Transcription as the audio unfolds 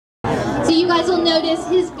So you guys will notice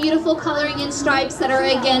his beautiful coloring and stripes that are,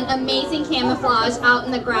 again, amazing camouflage out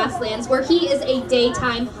in the grasslands, where he is a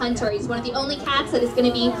daytime hunter. He's one of the only cats that is going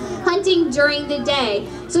to be hunting during the day.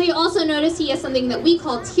 So you also notice he has something that we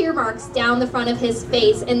call tear marks down the front of his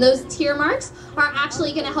face, and those tear marks are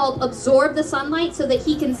actually going to help absorb the sunlight so that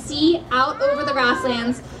he can see out over the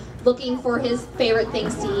grasslands looking for his favorite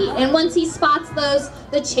things to eat. And once he spots those,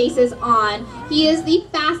 the chase is on. He is the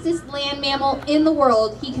fastest land mammal in the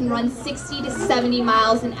world. He can run 60 to 70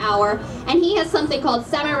 miles an hour, and he has something called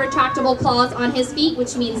semi-retractable claws on his feet,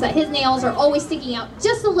 which means that his nails are always sticking out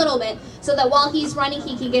just a little bit, so that while he's running,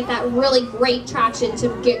 he can get that really great traction to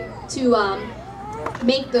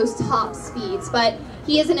make those top speeds. But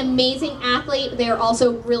he is an amazing athlete. They are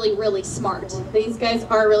also really, really smart. These guys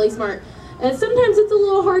are really smart. And sometimes it's a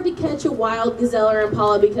little hard to catch a wild gazelle or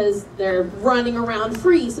impala because they're running around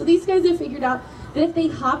free. So these guys have figured out that if they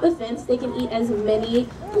hop a fence, they can eat as many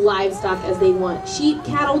livestock as they want. Sheep,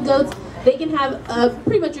 cattle, goats, they can have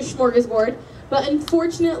pretty much a smorgasbord. But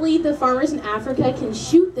unfortunately, the farmers in Africa can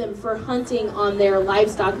shoot them for hunting on their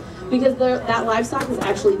livestock because that livestock is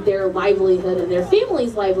actually their livelihood and their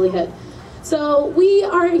family's livelihood. So we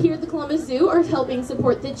are here at the Columbus Zoo are helping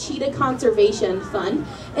support the Cheetah Conservation Fund,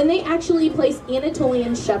 and they actually place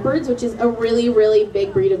Anatolian Shepherds, which is a really, really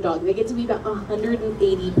big breed of dog. They get to be about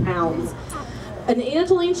 180 pounds. An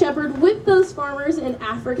Anatolian Shepherd with those farmers in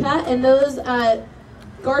Africa, and those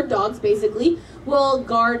guard dogs basically will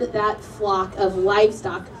guard that flock of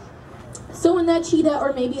livestock. So when that cheetah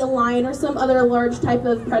or maybe a lion or some other large type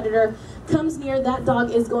of predator comes near, that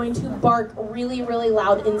dog is going to bark really, really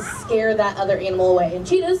loud and scare that other animal away. And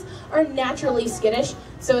cheetahs are naturally skittish,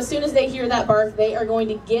 so as soon as they hear that bark, they are going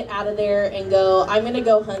to get out of there and go, I'm going to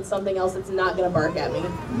go hunt something else that's not going to bark at me.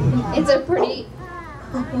 It's a pretty...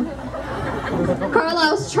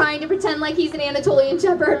 Carlisle's trying to pretend like he's an Anatolian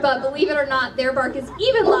Shepherd, but believe it or not, their bark is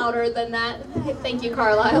even louder than that. Thank you,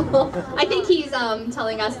 Carlisle. I think he's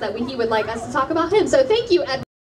telling us that he would like us to talk about him, so thank you, Ed.